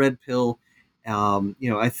 take the red pill.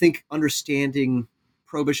 I think understanding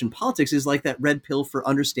prohibition politics is like that red pill for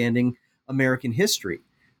understanding American history.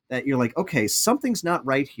 That you're like, okay, something's not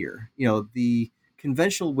right here. The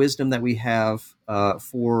conventional wisdom that we have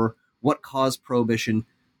for what caused prohibition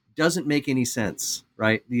doesn't make any sense,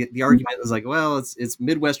 right? The argument is like, well, it's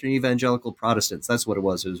Midwestern evangelical Protestants. That's what it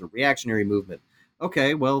was. It was a reactionary movement.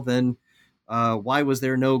 Okay, well then, why was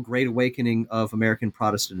there no great awakening of American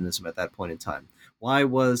Protestantism at that point in time? Why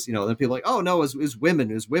was, then people are like, oh no, it was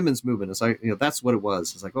women's movement. It's like, that's what it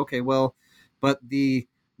was. It's like, okay, well, but the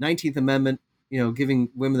 19th Amendment, giving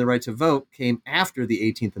women the right to vote came after the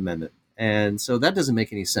 18th Amendment. And so that doesn't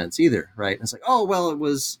make any sense either, right? And it's like, oh, well, it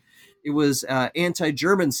was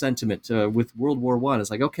anti-German sentiment with World War I.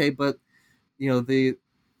 It's like, okay, but the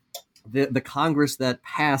Congress that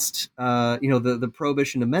passed the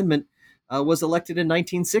Prohibition Amendment was elected in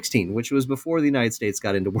 1916, which was before the United States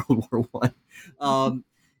got into World War I.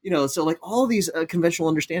 So like all these conventional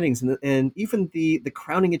understandings and even the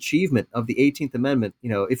crowning achievement of the 18th Amendment,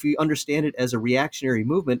 if you understand it as a reactionary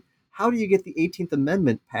movement, how do you get the 18th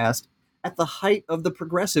Amendment passed at the height of the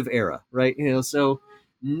progressive era, right? So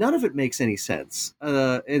none of it makes any sense.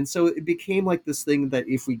 And so it became like this thing that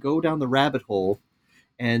if we go down the rabbit hole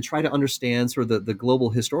and try to understand sort of the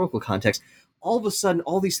global historical context, all of a sudden,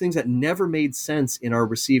 all these things that never made sense in our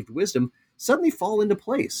received wisdom suddenly fall into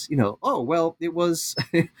place. Oh, well, it was,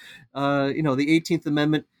 the 18th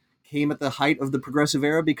Amendment came at the height of the progressive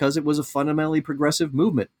era because it was a fundamentally progressive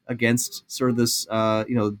movement against sort of this,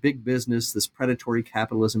 big business, this predatory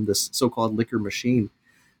capitalism, this so-called liquor machine.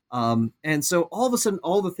 And so all of a sudden,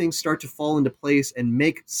 all the things start to fall into place and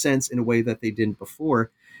make sense in a way that they didn't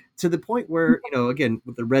before, to the point where, again,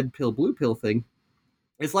 with the red pill, blue pill thing,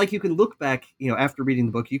 it's like you can look back, after reading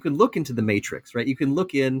the book, you can look into the Matrix, right? You can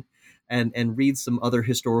look in and read some other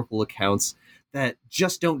historical accounts that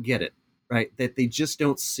just don't get it, right? That they just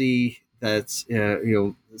don't see that,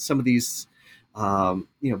 some of these,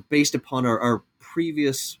 based upon our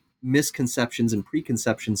previous misconceptions and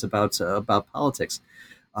preconceptions about politics.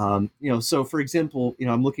 So for example,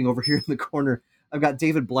 I'm looking over here in the corner, I've got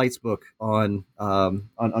David Blight's book on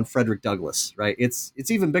Frederick Douglass, right? It's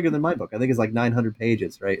even bigger than my book. I think it's like 900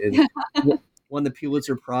 pages, right? And won the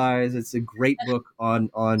Pulitzer Prize. It's a great book on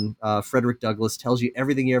Frederick Douglass, tells you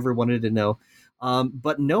everything you ever wanted to know.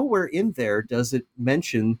 But nowhere in there does it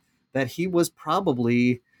mention that he was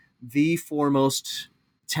probably the foremost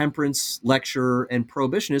temperance lecturer and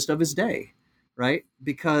prohibitionist of his day, right?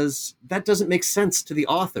 Because that doesn't make sense to the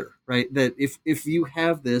author, right? That if you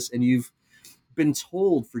have this and you've been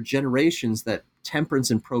told for generations that temperance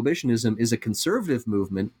and prohibitionism is a conservative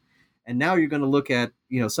movement, and now you're going to look at,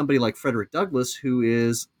 somebody like Frederick Douglass, who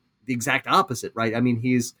is the exact opposite, right? I mean,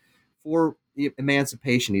 he's for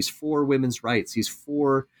emancipation, he's for women's rights, he's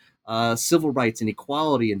for civil rights and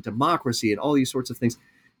equality and democracy and all these sorts of things.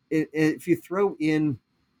 If you throw in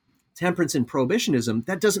temperance and prohibitionism,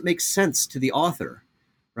 that doesn't make sense to the author,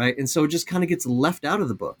 right? And so it just kind of gets left out of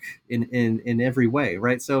the book in every way,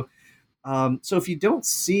 right? So if you don't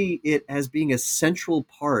see it as being a central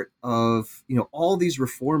part of all these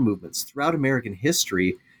reform movements throughout American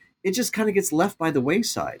history, it just kind of gets left by the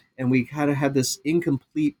wayside, and we kind of have this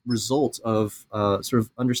incomplete result of sort of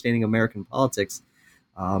understanding American politics.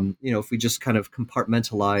 If we just kind of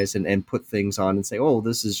compartmentalize and put things on and say, oh,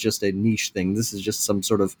 this is just a niche thing, this is just some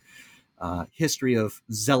sort of history of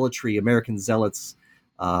zealotry, American zealots,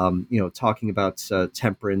 talking about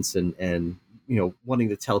temperance and wanting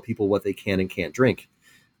to tell people what they can and can't drink.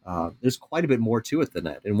 There's quite a bit more to it than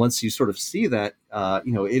that. And once you sort of see that,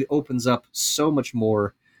 it opens up so much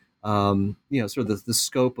more, sort of the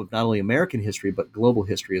scope of not only American history, but global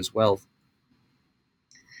history as well.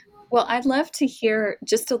 Well, I'd love to hear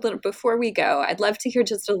just a little, before we go, I'd love to hear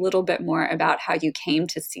just a little bit more about how you came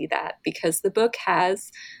to see that, because the book has,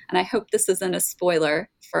 and I hope this isn't a spoiler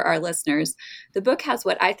for our listeners, the book has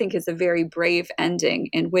what I think is a very brave ending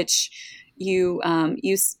in which you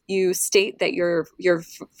state that your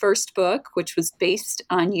first book, which was based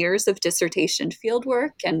on years of dissertation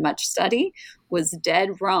fieldwork and much study, was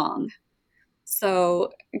dead wrong.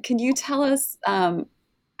 So can you tell us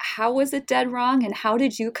how was it dead wrong, and how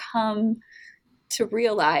did you come to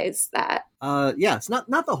realize that? It's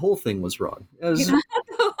not the whole thing was wrong. It was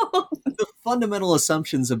the fundamental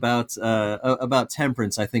assumptions about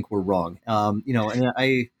temperance, I think, were wrong. And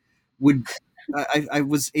I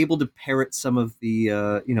was able to parrot some of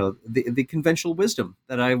the the conventional wisdom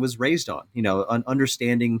that I was raised on, on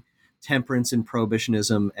understanding temperance and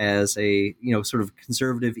prohibitionism as a sort of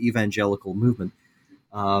conservative evangelical movement.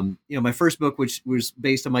 My first book, which was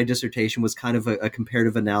based on my dissertation, was kind of a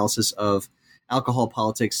comparative analysis of alcohol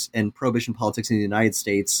politics and prohibition politics in the United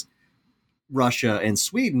States, Russia, and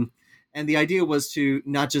Sweden. And the idea was to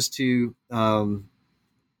not just to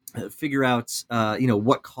figure out,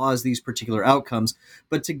 what caused these particular outcomes,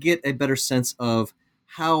 but to get a better sense of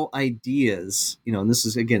how ideas, and this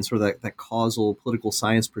is, again, sort of that causal political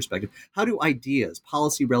science perspective, how do ideas,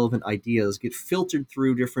 policy relevant ideas, get filtered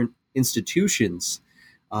through different institutions,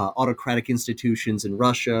 autocratic institutions in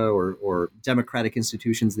Russia or democratic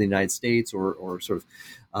institutions in the United States, or sort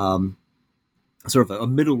of a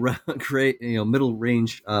middle range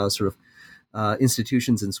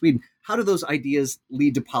institutions in Sweden. How do those ideas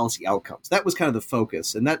lead to policy outcomes? That was kind of the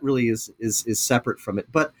focus, and that really is separate from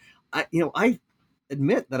it. But I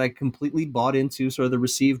admit that I completely bought into sort of the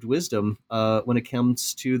received wisdom when it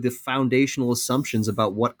comes to the foundational assumptions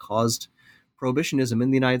about what caused prohibitionism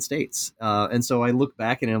in the United States. And so I look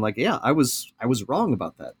back and I'm like, yeah, I was wrong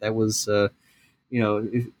about that. That was,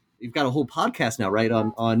 you've got a whole podcast now, right,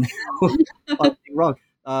 on on being wrong.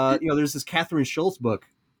 There's this Catherine Schultz book,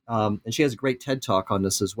 and she has a great TED Talk on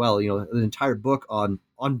this as well. An entire book on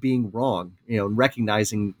being wrong, and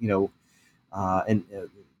recognizing, and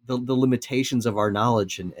the limitations of our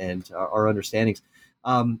knowledge and our understandings.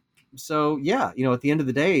 So yeah, at the end of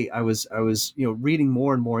the day, I was reading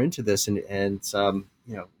more and more into this and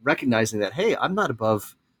recognizing that, hey, I'm not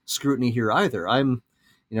above scrutiny here either. I'm,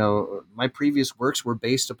 my previous works were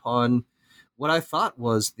based upon what I thought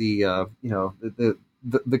was the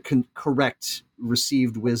correct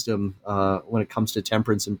received wisdom when it comes to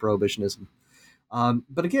temperance and prohibitionism.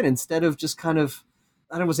 But again, instead of just kind of,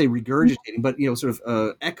 I don't want to say regurgitating, but sort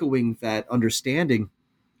of echoing that understanding,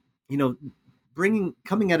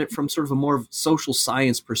 coming at it from sort of a more social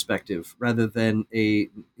science perspective rather than a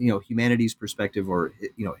humanities perspective or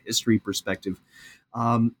history perspective.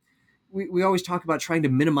 We always talk about trying to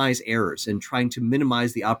minimize errors and trying to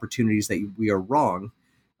minimize the opportunities that we are wrong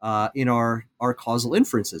in our causal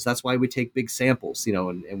inferences. That's why we take big samples,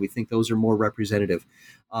 and we think those are more representative.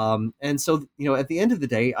 And so, at the end of the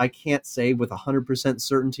day, I can't say with 100%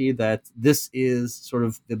 certainty that this is sort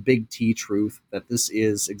of the big T truth, that this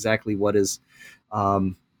is exactly what is,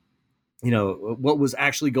 what was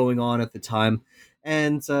actually going on at the time.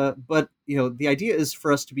 And, but, the idea is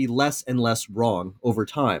for us to be less and less wrong over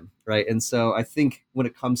time. Right. And so I think when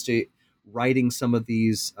it comes to writing some of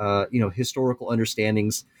these, historical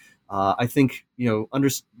understandings, I think,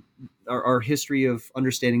 our history of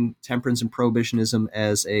understanding temperance and prohibitionism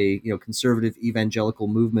as a conservative evangelical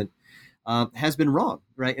movement has been wrong,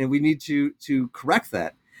 right? And we need to correct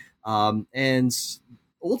that. And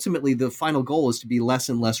ultimately, the final goal is to be less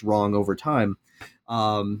and less wrong over time.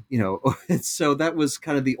 So that was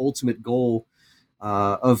kind of the ultimate goal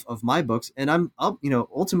of my books. And I'll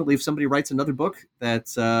ultimately, if somebody writes another book that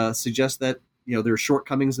suggests that there are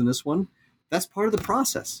shortcomings in this one, that's part of the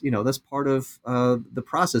process. That's part of the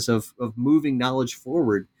process of moving knowledge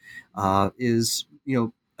forward, is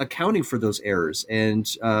accounting for those errors and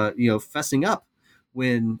fessing up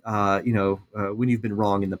when you've been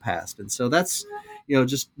wrong in the past. And so that's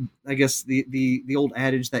just, I guess, the old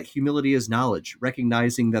adage that humility is knowledge,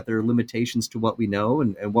 recognizing that there are limitations to what we know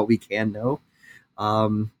and what we can know.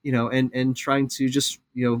 And trying to just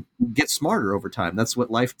get smarter over time. That's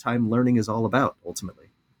what lifetime learning is all about, ultimately.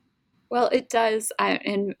 Well, it does.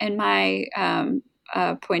 In my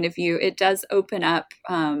point of view, it does open up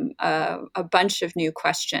a bunch of new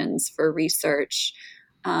questions for research,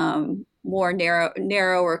 more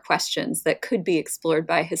narrower questions that could be explored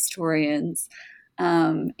by historians.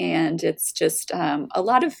 And it's just a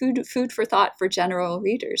lot of food for thought for general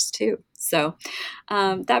readers, too. So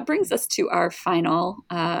that brings us to our final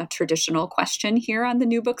traditional question here on the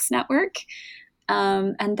New Books Network.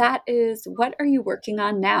 And that is, what are you working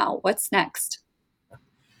on now? What's next?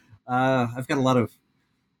 I've got a lot of,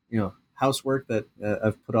 housework that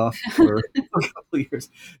I've put off for a couple of years.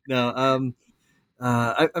 No,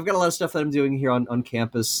 I've got a lot of stuff that I'm doing here on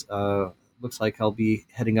campus. Looks like I'll be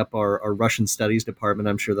heading up our Russian studies department.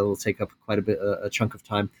 I'm sure that will take up quite a chunk of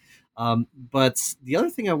time. But the other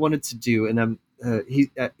thing I wanted to do, and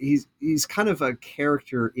he's kind of a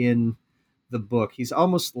character in the book. He's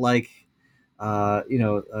almost like, what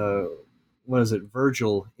is it,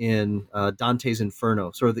 Virgil in Dante's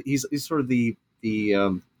Inferno. He's sort of the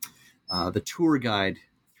tour guide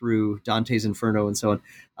through Dante's Inferno and so on.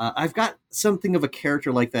 I've got something of a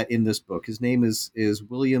character like that in this book. His name is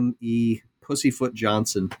William E. Pussyfoot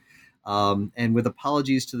Johnson. And with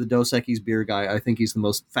apologies to the Dos Equis beer guy, I think he's the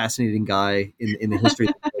most fascinating guy in the history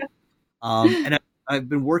of the book. And I've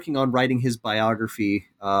been working on writing his biography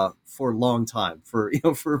for a long time, for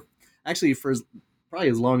probably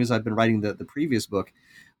as long as I've been writing the previous book.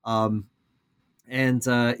 And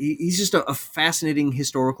he's just a fascinating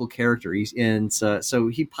historical character. So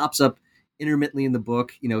he pops up intermittently in the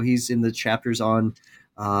book. He's in the chapters on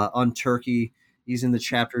Turkey. He's in the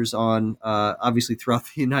chapters on obviously throughout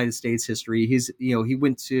the United States history. He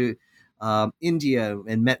went to India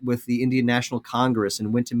and met with the Indian National Congress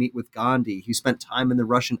and went to meet with Gandhi. He spent time in the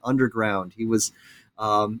Russian underground. He was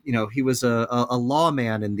he was a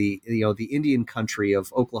lawman in the Indian country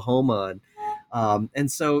of Oklahoma.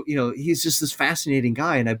 And so, he's just this fascinating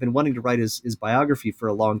guy, and I've been wanting to write his biography for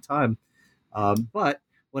a long time. But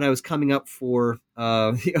when I was coming up for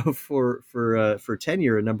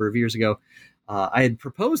tenure a number of years ago, I had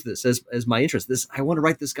proposed this as my interest. I want to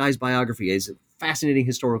write this guy's biography. He's a fascinating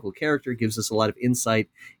historical character, gives us a lot of insight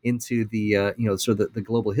into the sort of the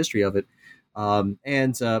global history of it.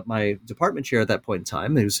 And my department chair at that point in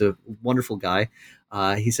time, who's a wonderful guy,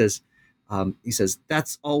 he says,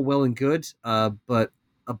 that's all well and good, but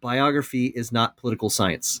a biography is not political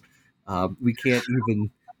science. We can't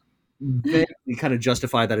even vaguely kind of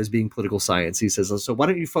justify that as being political science. He says, so why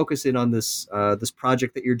don't you focus in on this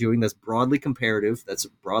project that you're doing that's broadly comparative, that's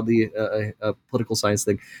broadly a political science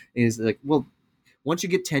thing. And he's like, well, once you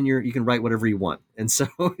get tenure, you can write whatever you want. And so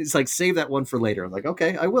he's like, save that one for later. I'm like,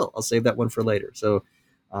 okay, I will. I'll save that one for later. So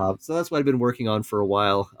that's what I've been working on for a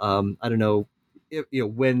while. I don't know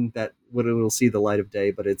when it'll see the light of day,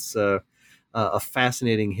 but it's a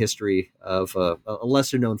fascinating history of a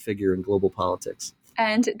lesser known figure in global politics.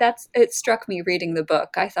 And it struck me reading the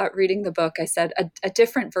book. I thought reading the book, I said a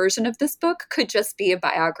different version of this book could just be a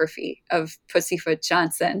biography of Pussyfoot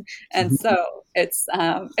Johnson. And so it's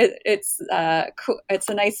a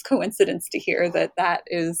nice coincidence to hear that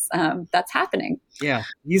is that's happening. Yeah,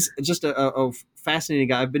 he's just a fascinating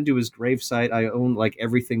guy. I've been to his gravesite. I own like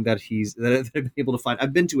everything that I've been able to find.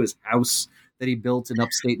 I've been to his house that he built in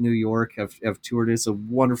upstate New York. I've toured it. It's a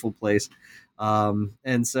wonderful place.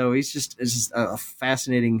 And so he's just a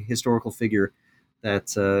fascinating historical figure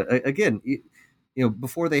that, again,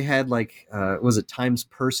 before they had was it Times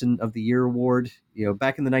Person of the Year award,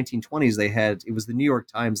 back in the 1920s, it was the New York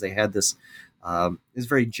Times. They had this, is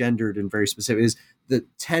very gendered and very specific. Is the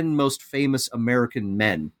 10 most famous American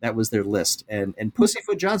men. That was their list. And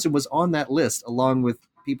Pussyfoot Johnson was on that list along with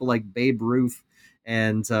people like Babe Ruth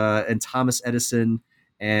and Thomas Edison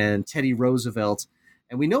and Teddy Roosevelt.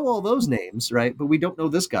 And we know all those names, right? But we don't know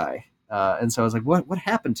this guy. And so I was like, what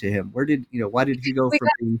happened to him? Why did he go from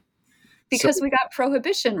being because we got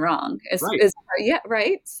prohibition wrong. Right. Yeah,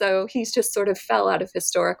 right. So he's just sort of fell out of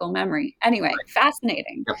historical memory. Anyway,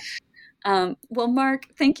 fascinating. Yep. Well, Mark,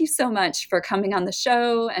 thank you so much for coming on the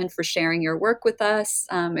show and for sharing your work with us.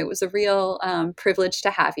 It was a real privilege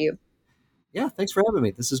to have you. Yeah, thanks for having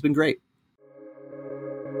me. This has been great.